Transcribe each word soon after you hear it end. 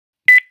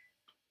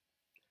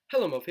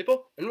Hello, Mo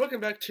people, and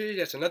welcome back to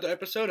yet another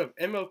episode of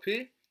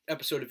MLP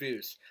Episode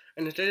Reviews.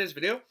 And in today's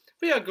video,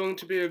 we are going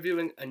to be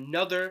reviewing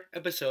another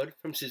episode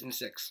from Season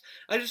 6.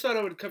 I just thought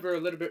I would cover a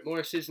little bit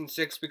more Season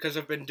 6 because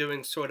I've been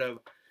doing sort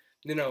of,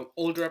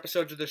 older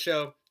episodes of the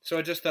show, so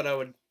I just thought I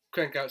would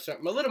crank out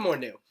something a little more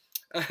new.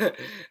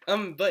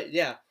 But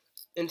yeah,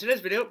 in today's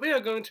video, we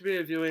are going to be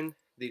reviewing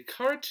The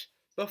Cart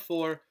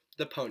Before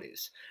the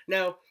Ponies.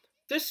 Now,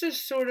 this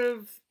is sort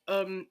of,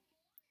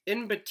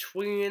 in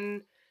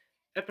between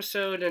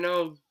episode, and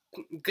I'll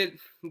get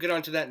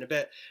onto that in a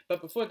bit. But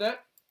before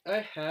that,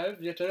 I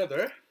have yet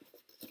another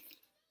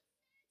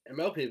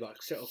MLP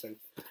box to open.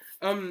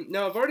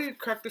 Now I've already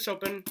cracked this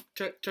open,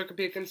 took a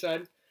peek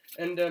inside,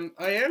 and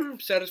I am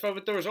satisfied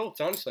with the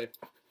results, honestly.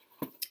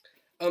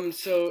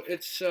 So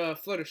it's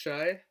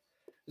Fluttershy.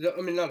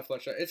 I mean, not a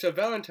Fluttershy. It's a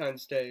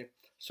Valentine's Day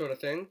sort of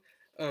thing.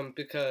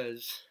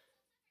 Because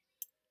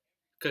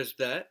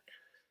that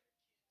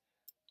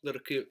little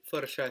cute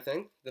Fluttershy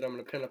thing that I'm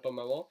going to pin up on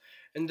my wall.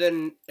 And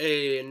then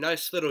a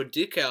nice little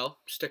decal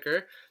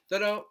sticker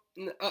that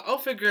I'll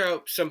figure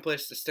out some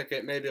place to stick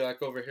it, maybe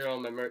like over here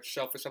on my merch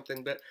shelf or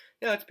something, but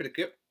yeah, it's pretty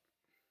cute.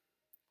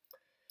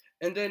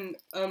 And then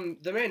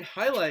the main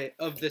highlight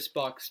of this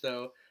box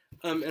though,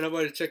 and I've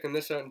already taken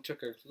this out and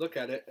took a look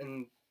at it,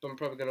 and I'm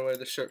probably going to wear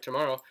this shirt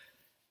tomorrow,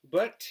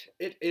 but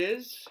it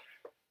is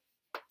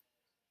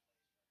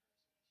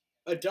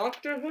a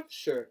Dr. Hook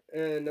shirt,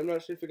 and I'm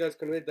not sure if you guys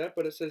can read that,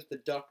 but it says the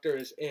doctor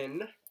is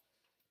in,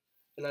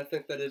 and I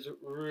think that is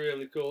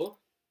really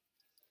cool.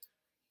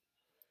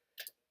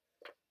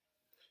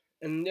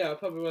 And yeah, I'll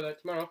probably wear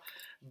that tomorrow.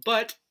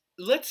 But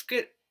let's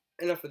get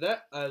enough of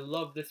that. I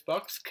love this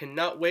box.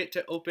 Cannot wait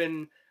to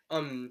open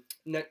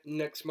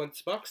next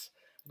month's box.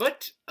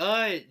 But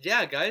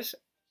yeah, guys.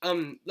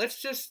 Let's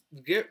just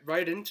get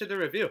right into the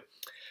review.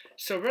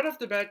 So right off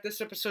the bat, this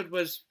episode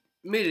was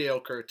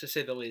mediocre to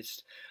say the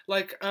least.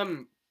 Like I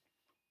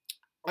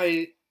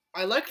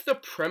like the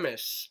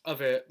premise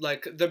of it.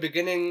 Like the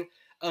beginning,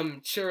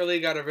 Shirley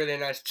got a really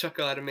nice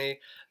chuckle out of me.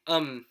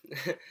 Um,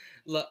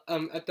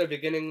 at the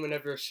beginning,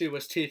 whenever she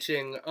was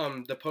teaching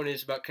the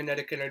ponies about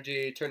kinetic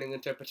energy turning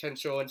into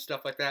potential and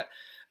stuff like that,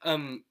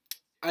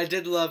 I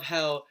did love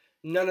how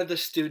none of the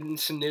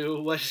students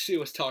knew what she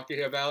was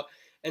talking about,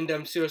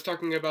 and she was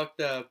talking about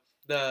the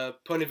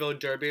Ponyville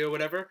Derby or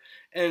whatever,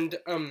 and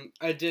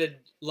I did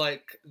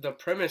like the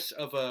premise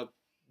of a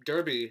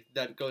derby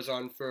that goes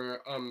on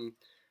for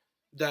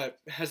that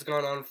has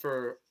gone on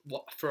for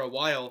a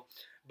while,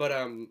 but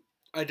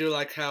I do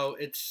like how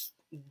it's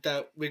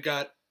that we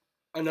got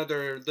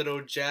another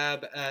little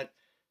jab at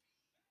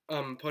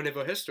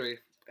Ponyville history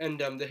and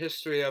the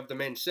history of the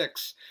main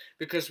six,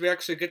 because we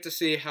actually get to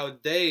see how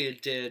they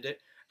did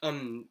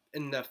in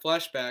the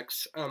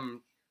flashbacks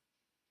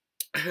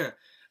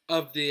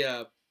of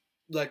the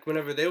like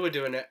whenever they were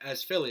doing it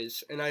as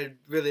fillies, and I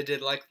really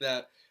did like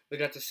that we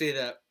got to see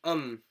that.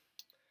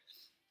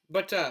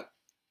 But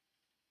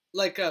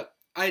like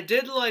I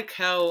did like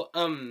how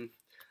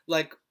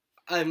like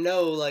I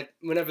know like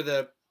whenever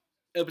the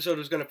episode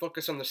was gonna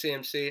focus on the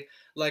CMC,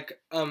 like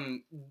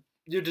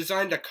you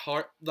designed a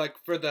cart like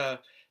for the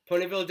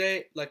Ponyville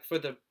Day, like for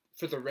the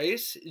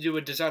race, you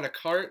would design a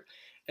cart,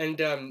 and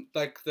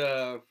like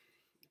the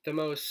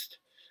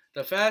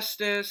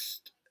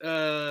fastest,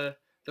 the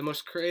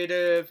most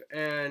creative,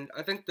 and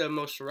I think the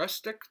most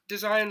rustic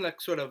design, like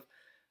sort of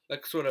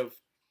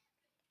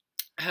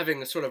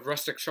having a sort of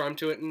rustic charm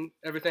to it and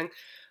everything.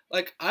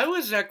 Like I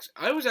was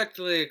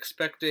actually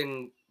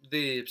expecting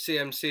the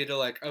CMC to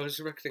like I was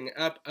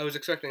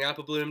expecting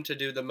Apple Bloom to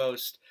do the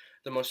most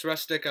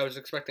rustic. I was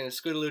expecting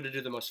Scootaloo to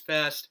do the most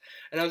fast,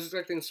 and I was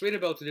expecting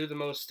Sweetabelle to do the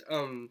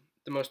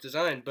most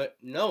design. But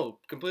no,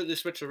 completely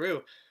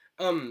switcheroo.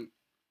 Um,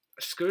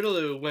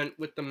 Scootaloo went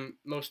with the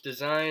most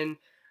design.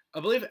 I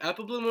believe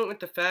Apple Bloom went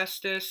with the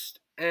fastest,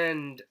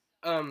 and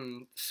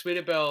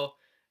Sweetabelle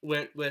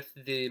went with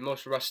the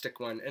most rustic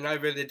one, and I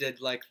really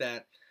did like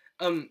that.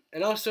 And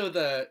also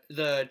the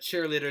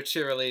cheerleader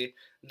cheerily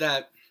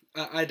that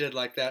I did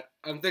like that.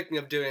 I'm thinking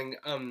of doing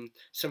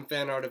some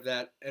fan art of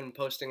that and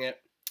posting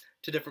it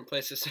to different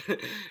places.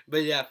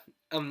 But yeah,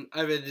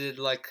 I really did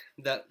like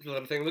that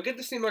little thing. We get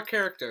to see more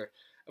character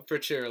for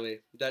Cheerily,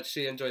 that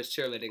she enjoys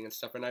cheerleading and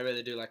stuff, and I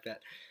really do like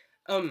that.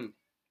 Um,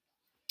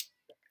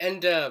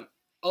 and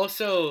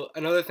also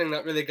another thing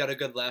that really got a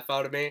good laugh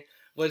out of me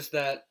was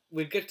that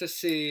we get to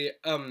see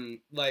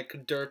like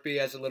Derpy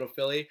as a little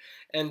filly,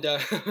 and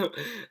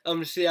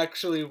she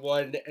actually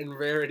won, and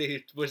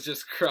Rarity was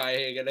just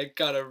crying, and it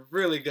got a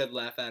really good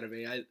laugh out of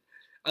me.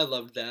 I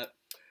loved that.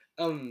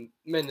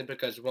 Mainly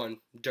because one,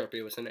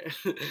 Derpy was in it,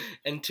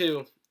 and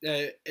two,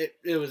 it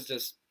was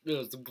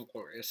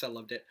glorious. I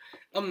loved it.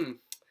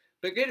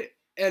 But get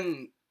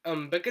and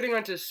but getting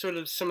onto sort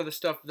of some of the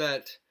stuff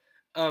that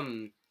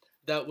um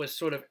that was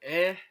sort of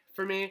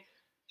for me.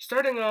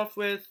 Starting off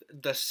with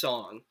the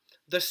song.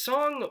 The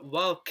song,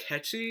 while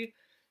catchy,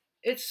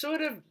 it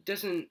sort of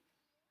doesn't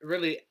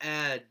really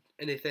add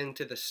anything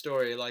to the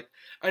story. Like,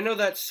 I know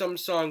that some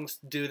songs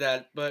do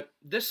that, but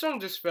this song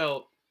just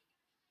felt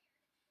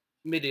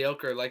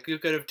mediocre. Like you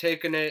could have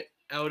taken it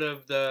out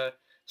of the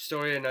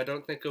story, and I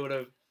don't think it would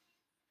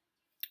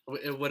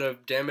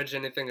have damaged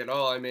anything at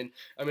all. I mean,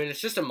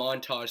 it's just a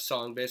montage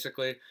song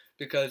basically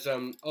because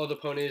all the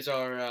ponies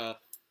are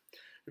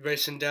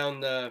racing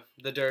down the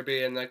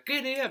derby and like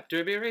giddy up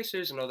derby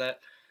racers and all that.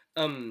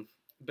 Um,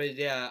 but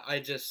yeah, I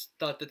just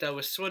thought that that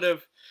was sort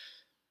of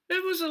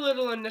it was a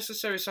little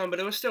unnecessary song, but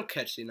it was still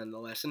catchy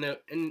nonetheless, and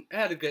it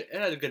had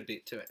a good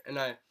beat to it, and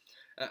I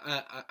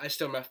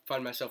still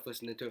find myself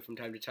listening to it from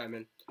time to time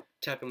and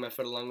tapping my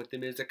foot along with the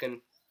music,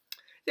 and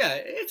yeah,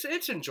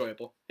 it's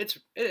enjoyable. It's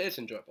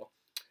enjoyable.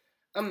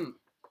 Um,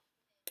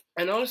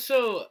 and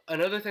also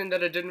another thing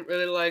that I didn't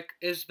really like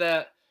is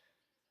that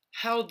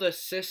how the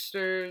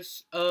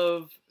sisters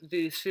of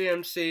the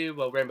CMC,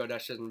 well, Rainbow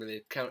Dash doesn't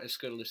really count as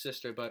Scootaloo's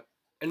sister, but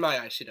in my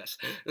eyes, she does.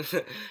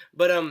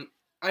 But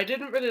I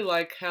didn't really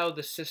like how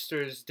the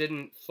sisters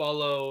didn't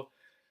follow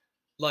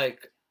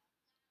like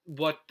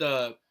what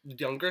the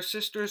younger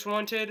sisters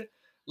wanted.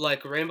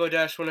 Like Rainbow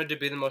Dash wanted to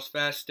be the most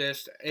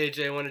fastest,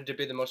 AJ wanted to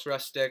be the most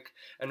rustic,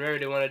 and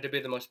Rarity wanted to be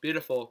the most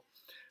beautiful.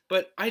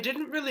 But I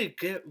didn't really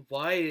get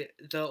why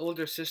the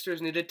older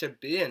sisters needed to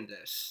be in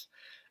this.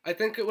 I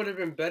think it would have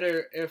been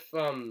better if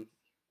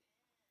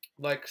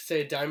like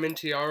say Diamond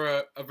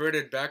Tiara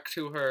averted back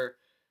to her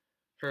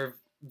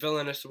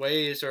villainous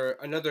ways, or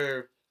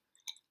another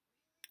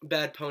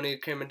bad pony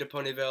came into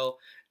Ponyville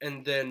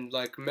and then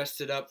like messed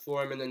it up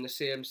for him, and then the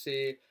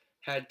CMC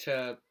had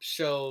to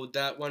show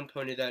that one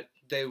pony that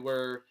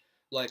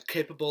like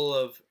capable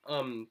of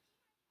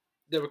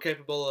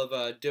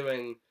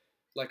doing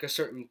like a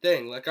certain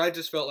thing. Like I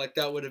just felt like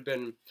that would have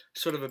been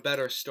sort of a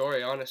better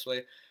story,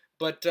 honestly.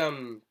 But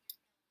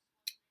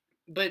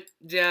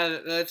yeah,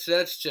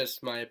 that's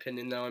just my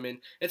opinion, though. I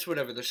mean, it's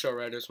whatever the show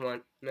writers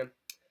want. Yeah.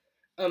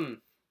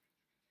 Um,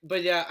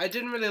 but yeah, I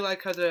didn't really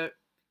like how the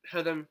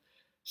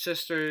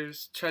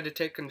sisters tried to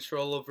take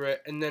control over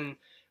it, and then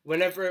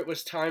whenever it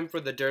was time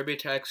for the derby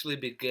to actually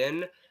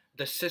begin,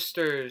 the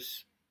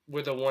sisters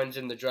were the ones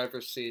in the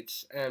driver's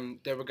seats, and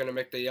they were gonna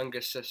make the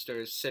youngest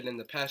sisters sit in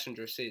the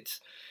passenger seats.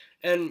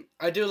 And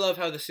I do love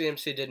how the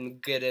CMC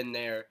didn't get in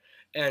there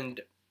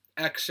and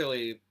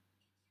actually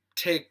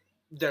take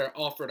their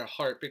offer to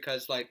heart,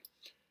 because like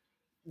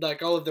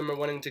all of them are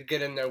wanting to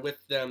get in there with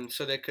them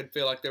so they could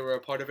feel like they were a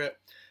part of it.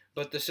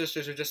 But the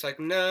sisters are just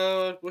like,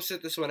 no, we'll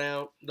sit this one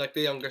out. Like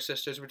the younger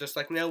sisters were just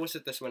like, no, we'll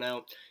sit this one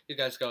out. You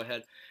guys go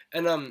ahead.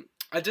 And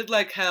I did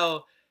like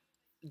how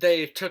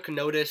they took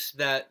notice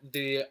that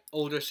the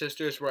older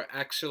sisters were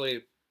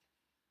actually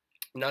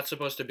not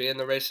supposed to be in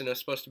the race, and it was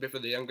supposed to be for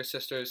the younger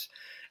sisters.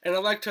 And I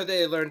liked how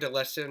they learned a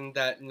lesson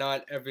that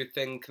not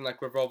everything can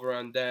like revolve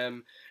around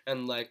them,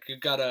 and like you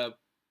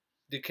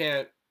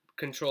can't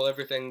control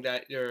everything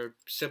that your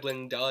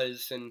sibling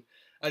does. And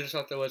I just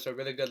thought that was a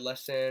really good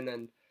lesson.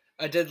 And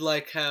I did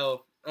like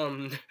how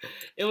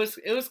it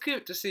was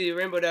cute to see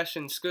Rainbow Dash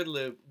and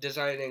Scootaloo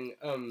designing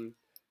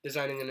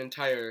an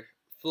entire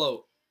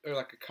float, or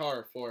like a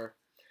car for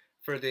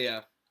the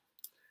uh,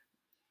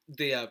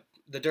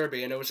 the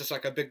derby, and it was just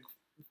like a big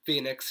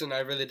phoenix, and I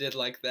really did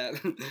like that.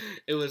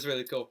 It was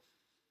really cool.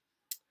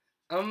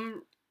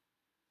 Um,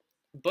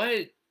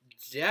 but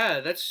yeah,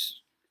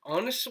 that's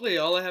honestly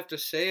all I have to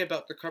say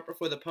about the cart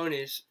before the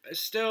ponies.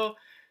 Still,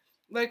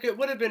 like it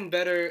would have been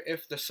better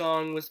if the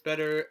song was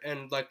better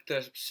and like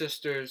the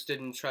sisters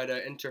didn't try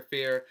to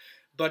interfere.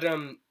 But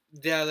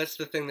yeah, that's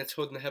the thing that's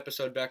holding the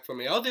episode back for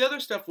me. All the other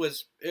stuff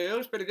was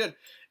pretty good.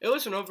 It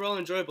was an overall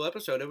enjoyable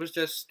episode. It was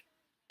just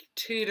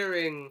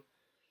teetering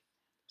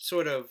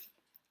sort of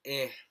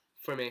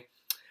for me.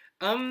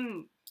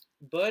 Um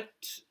but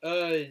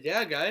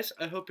yeah guys,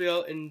 I hope you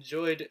all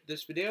enjoyed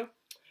this video.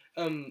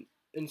 Um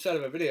Inside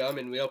of a video, I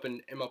mean, we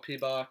opened MLP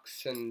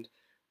box and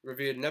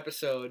reviewed an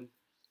episode.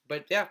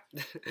 But yeah,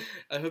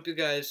 I hope you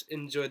guys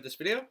enjoyed this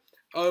video.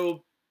 I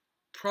will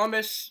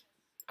promise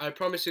I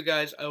promise you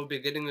guys I will be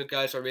getting you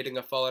guys a reading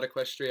of Fallout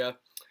Equestria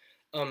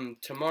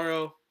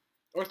tomorrow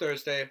or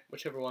Thursday,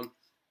 whichever one.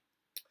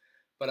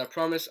 But I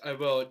promise I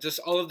will. Just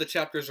all of the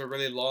chapters are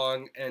really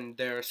long and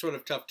they're sort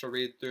of tough to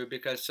read through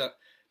because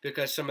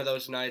some of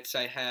those nights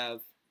I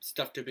have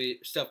stuff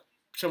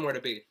somewhere to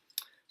be.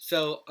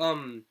 So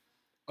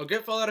I'll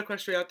get Fallout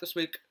Equestria out this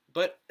week.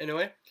 But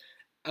anyway,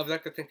 I would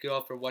like to thank you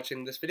all for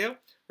watching this video.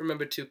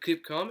 Remember to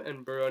keep calm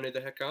and Baroni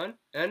the heck on,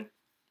 and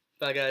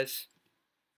bye guys.